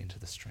deep into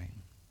the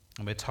stream.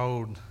 And we're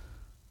told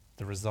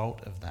the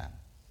result of that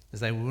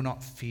is they will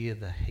not fear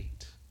the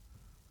heat.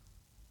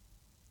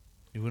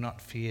 You will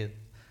not fear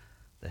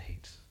the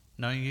heat,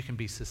 knowing you can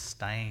be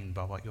sustained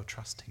by what you're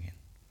trusting in.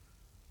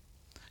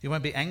 You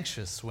won't be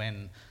anxious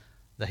when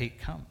the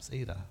heat comes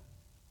either,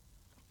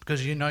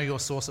 because you know your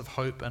source of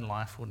hope and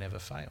life will never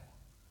fail.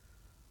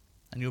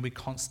 And you'll be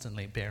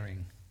constantly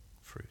bearing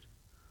fruit.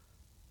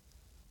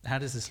 How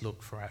does this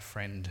look for our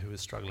friend who is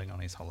struggling on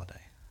his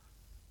holiday?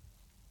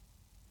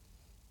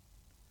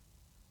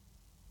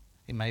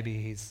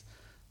 Maybe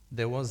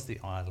there was the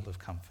idol of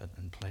comfort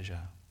and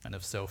pleasure and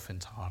of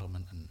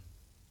self-entitlement, and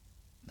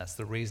that's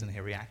the reason he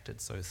reacted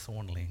so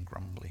thornily and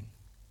grumbling.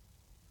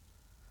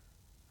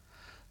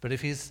 But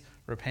if his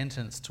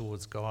repentance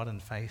towards God and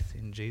faith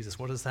in Jesus,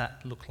 what does that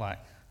look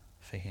like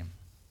for him?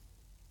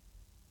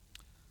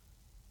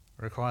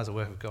 It requires a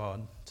work of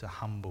God to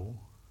humble,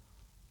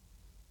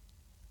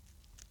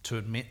 to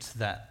admit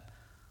that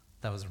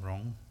was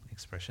wrong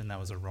expression, that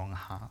was a wrong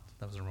heart,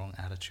 that was a wrong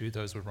attitude,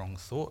 those were wrong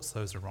thoughts,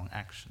 those were wrong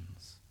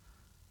actions.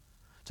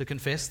 To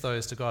confess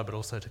those to God, but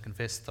also to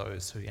confess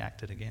those who he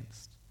acted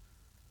against.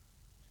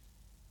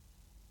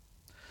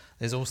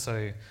 There's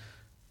also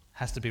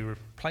has to be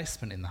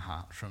replacement in the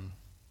heart from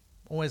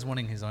always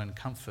wanting his own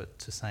comfort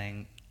to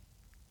saying,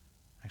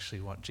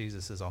 actually what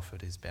Jesus has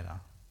offered is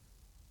better.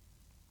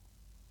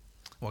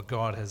 What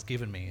God has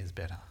given me is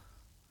better.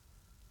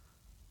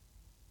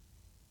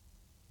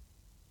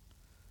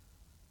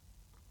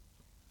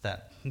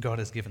 That God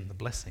has given the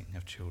blessing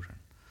of children.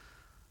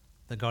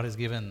 That God has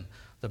given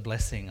the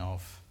blessing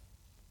of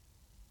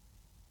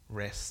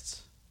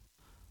rest.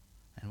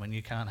 And when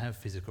you can't have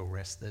physical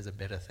rest, there's a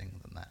better thing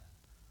than that.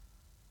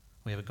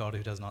 We have a God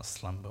who does not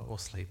slumber or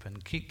sleep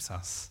and keeps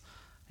us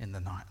in the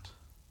night.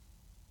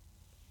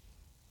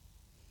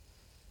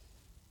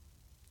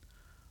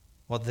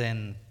 What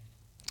then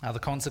are the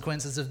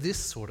consequences of this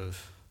sort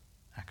of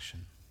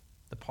action?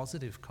 The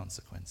positive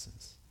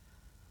consequences?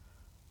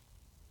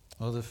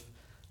 Well,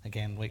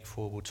 again, week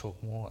 4 we'll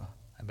talk more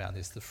about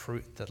this, the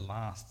fruit that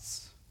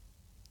lasts.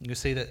 You'll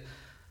see that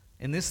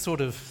in this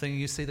sort of thing,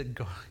 you'll see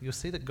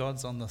that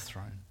God's on the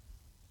throne.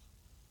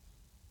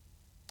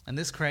 And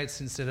this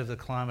creates, instead of the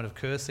climate of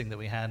cursing that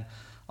we had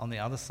on the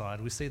other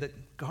side, we see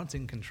that God's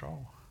in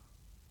control.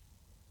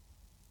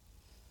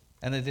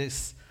 And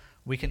that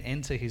we can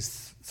enter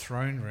his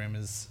throne room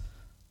as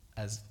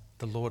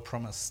the Lord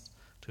promised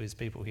to his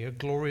people here. A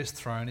glorious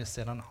throne is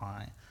set on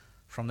high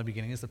from the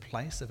beginning as the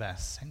place of our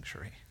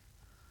sanctuary.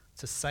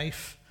 It's a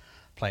safe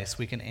place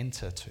we can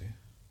enter to.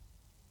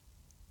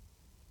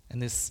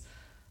 And this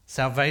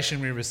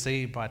Salvation we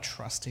receive by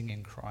trusting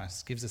in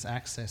Christ gives us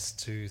access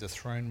to the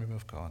throne room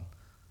of God,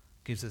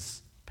 gives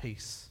us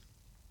peace.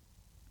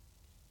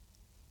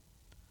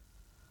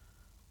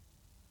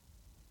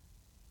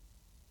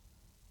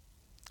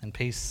 And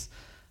peace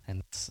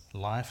in this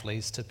life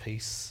leads to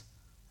peace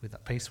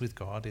with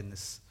God. In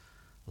this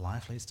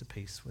life leads to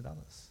peace with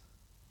others.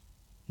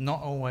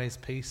 Not always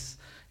peace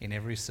in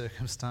every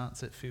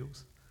circumstance it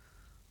feels,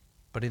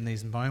 but in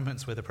these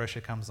moments where the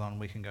pressure comes on,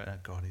 we can go, oh,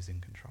 God is in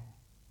control.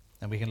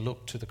 And we can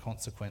look to the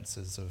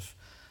consequences of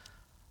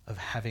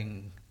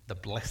having the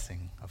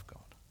blessing of God.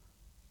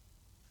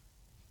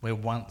 Where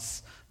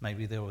once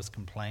maybe there was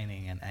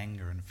complaining and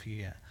anger and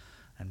fear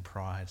and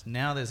pride,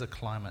 now there's a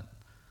climate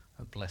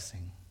of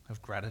blessing,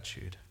 of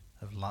gratitude,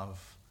 of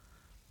love,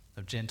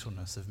 of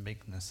gentleness, of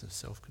meekness, of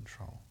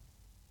self-control,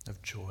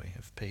 of joy,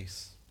 of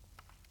peace.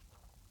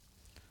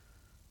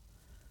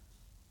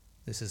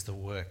 This is the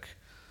work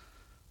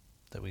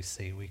that we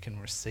see we can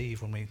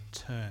receive when we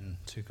turn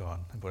to God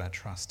and put our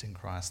trust in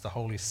Christ. The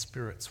Holy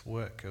Spirit's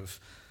work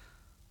of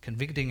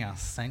convicting us,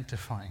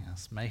 sanctifying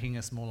us, making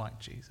us more like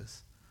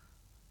Jesus.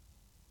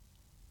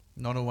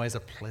 Not always a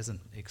pleasant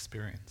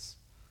experience,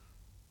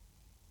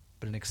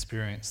 but an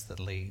experience that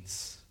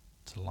leads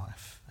to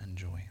life and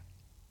joy.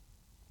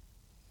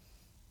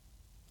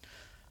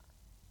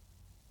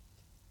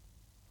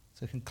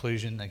 So,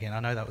 conclusion, again, I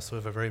know that was sort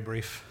of a very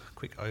brief,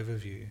 quick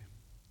overview,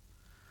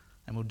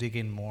 and we'll dig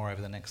in more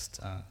over the next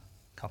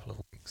couple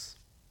of weeks.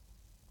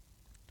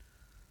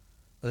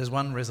 But there's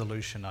one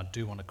resolution I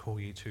do want to call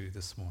you to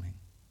this morning.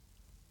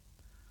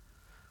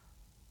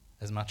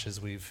 As much as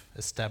we've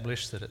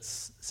established that it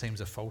seems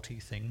a faulty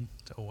thing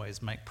to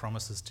always make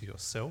promises to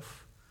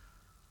yourself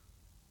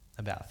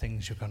about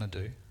things you're going to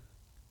do,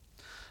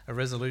 a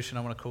resolution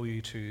I want to call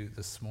you to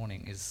this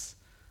morning is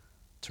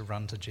to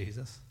run to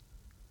Jesus.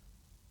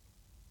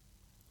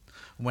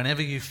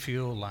 Whenever you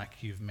feel like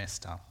you've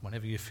messed up,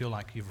 whenever you feel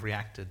like you've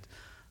reacted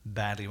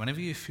badly, whenever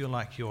you feel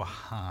like your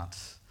heart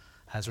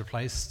has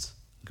replaced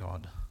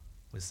God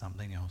with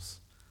something else,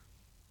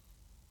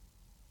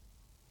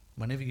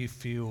 whenever you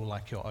feel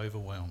like you're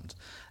overwhelmed,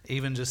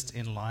 even just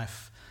in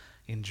life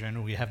in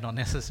general, you have not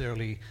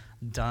necessarily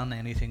done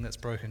anything that's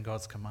broken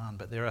God's command,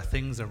 but there are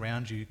things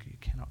around you you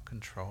cannot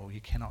control,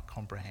 you cannot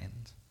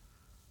comprehend,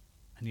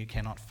 and you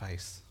cannot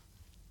face.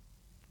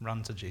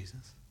 Run to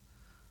Jesus.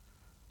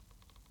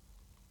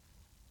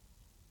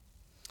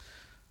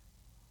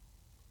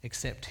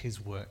 Accept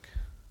his work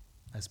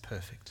as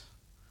perfect.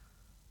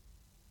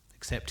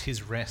 Accept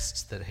his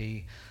rest that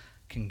he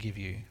can give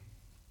you.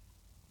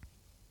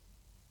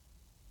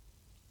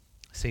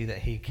 See that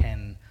he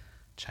can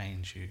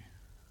change you.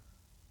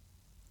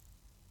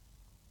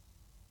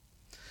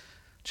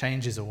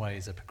 Change is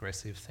always a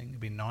progressive thing. It'd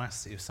be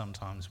nice if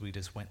sometimes we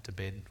just went to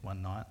bed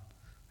one night,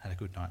 had a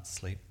good night's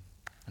sleep,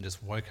 and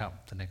just woke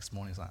up the next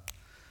morning. It's like,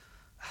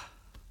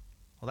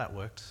 well, that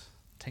worked.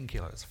 10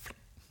 kilos.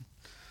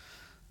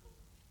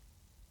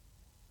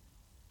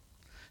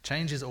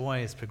 Change is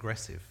always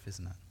progressive,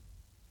 isn't it?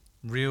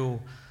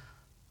 Real,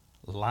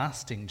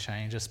 lasting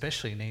change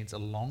especially needs a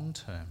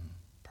long-term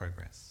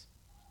progress.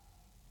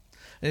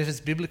 If it's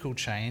biblical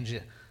change,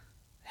 it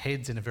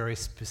heads in a very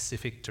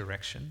specific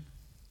direction,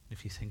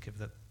 if you think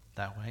of it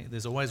that way.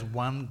 There's always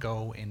one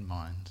goal in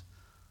mind,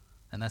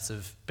 and that's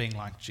of being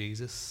like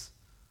Jesus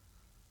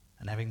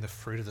and having the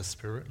fruit of the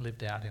Spirit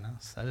lived out in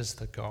us. That is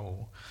the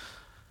goal.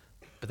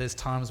 But there's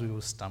times we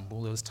will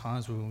stumble. There's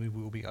times when we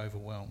will be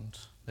overwhelmed.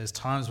 There's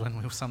times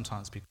when we'll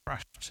sometimes be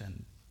crushed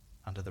and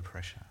under the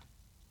pressure.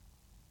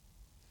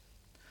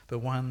 But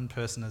one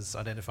person has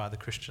identified the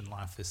Christian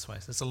life this way.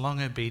 So it's a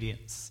long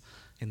obedience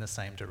in the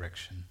same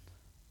direction.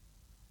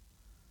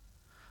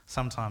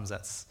 Sometimes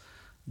that's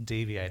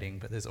deviating,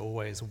 but there's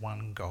always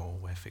one goal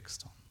we're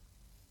fixed on.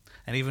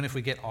 And even if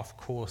we get off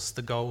course,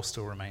 the goal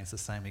still remains the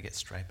same. We get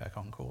straight back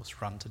on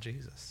course. Run to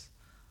Jesus.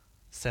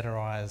 Set our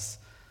eyes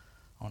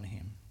on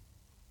him.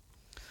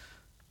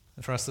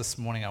 For us this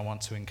morning, I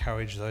want to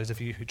encourage those of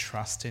you who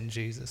trust in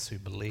Jesus, who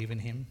believe in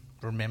him.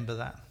 Remember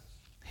that.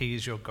 He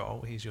is your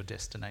goal. He is your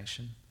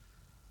destination.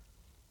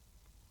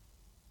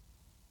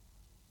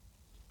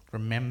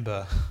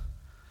 Remember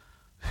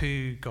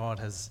who God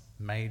has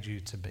made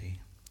you to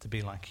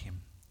be like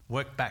him.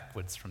 Work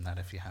backwards from that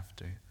if you have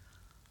to.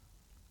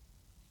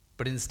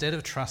 But instead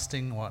of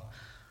trusting what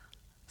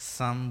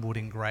some would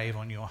engrave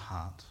on your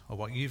heart, or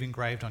what you've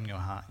engraved on your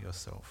heart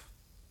yourself,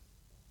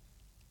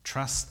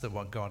 trust that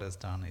what God has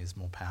done is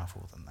more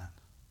powerful than that.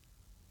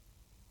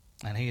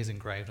 And he has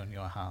engraved on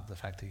your heart the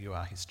fact that you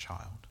are his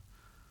child.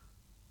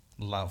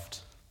 Loved,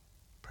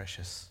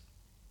 precious,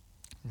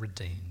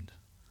 redeemed.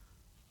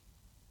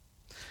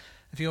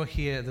 If you're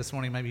here this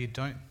morning, maybe you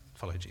don't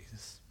follow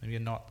Jesus. Maybe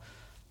you're not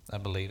a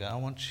believer. I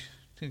want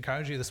to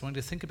encourage you this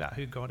morning to think about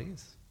who God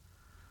is.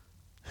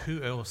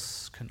 Who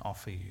else can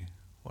offer you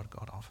what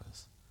God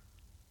offers?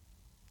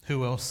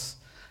 Who else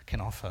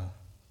can offer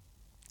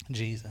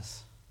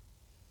Jesus?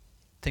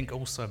 Think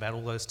also about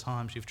all those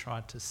times you've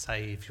tried to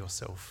save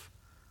yourself.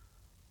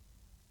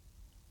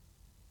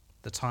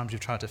 The times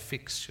you've tried to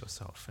fix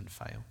yourself and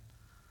failed.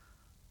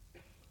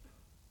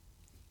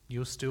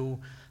 You'll still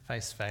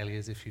face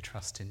failures if you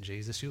trust in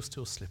Jesus. You'll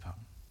still slip up.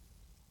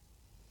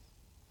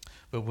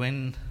 But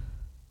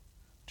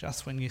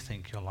just when you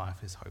think your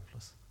life is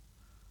hopeless,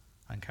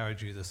 I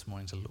encourage you this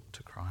morning to look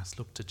to Christ,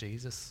 look to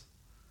Jesus,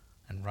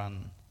 and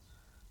run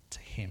to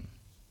him.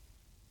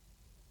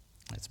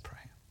 Let's pray.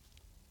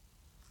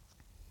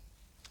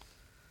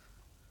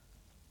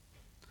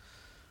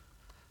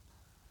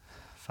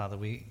 Father,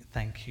 we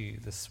thank you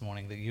this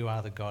morning that you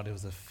are the God who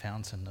is a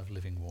fountain of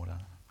living water,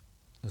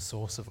 the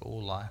source of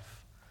all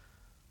life,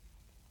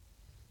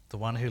 the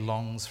one who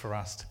longs for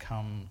us to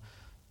come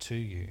to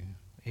you,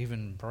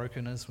 even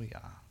broken as we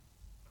are,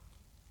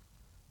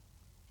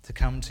 to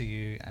come to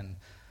you and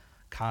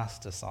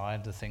cast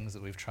aside the things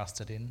that we've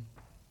trusted in,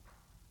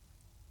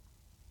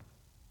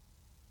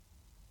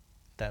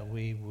 that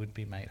we would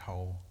be made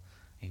whole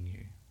in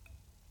you.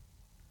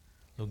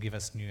 Lord, give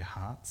us new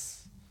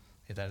hearts.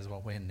 If that is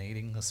what we're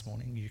needing this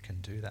morning, you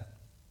can do that.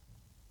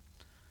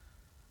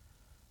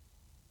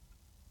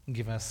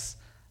 Give us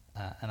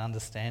an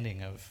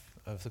understanding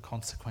of the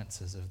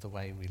consequences of the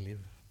way we live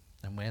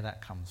and where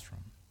that comes from.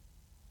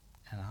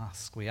 And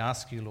we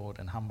ask you, Lord,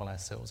 and humble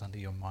ourselves under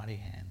your mighty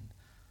hand.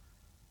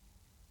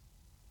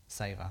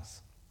 Save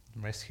us,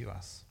 rescue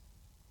us.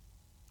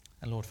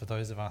 And Lord, for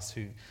those of us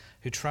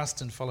who trust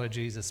and follow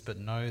Jesus but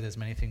know there's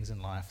many things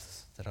in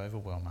life that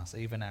overwhelm us,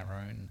 even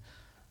our own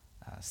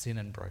sin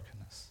and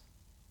brokenness,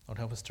 Lord,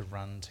 help us to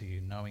run to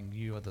you, knowing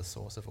you are the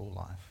source of all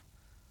life.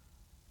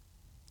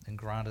 And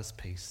grant us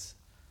peace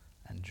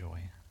and joy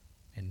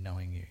in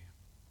knowing you.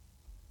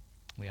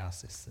 We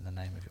ask this in the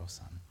name of your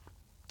Son.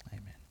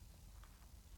 Amen.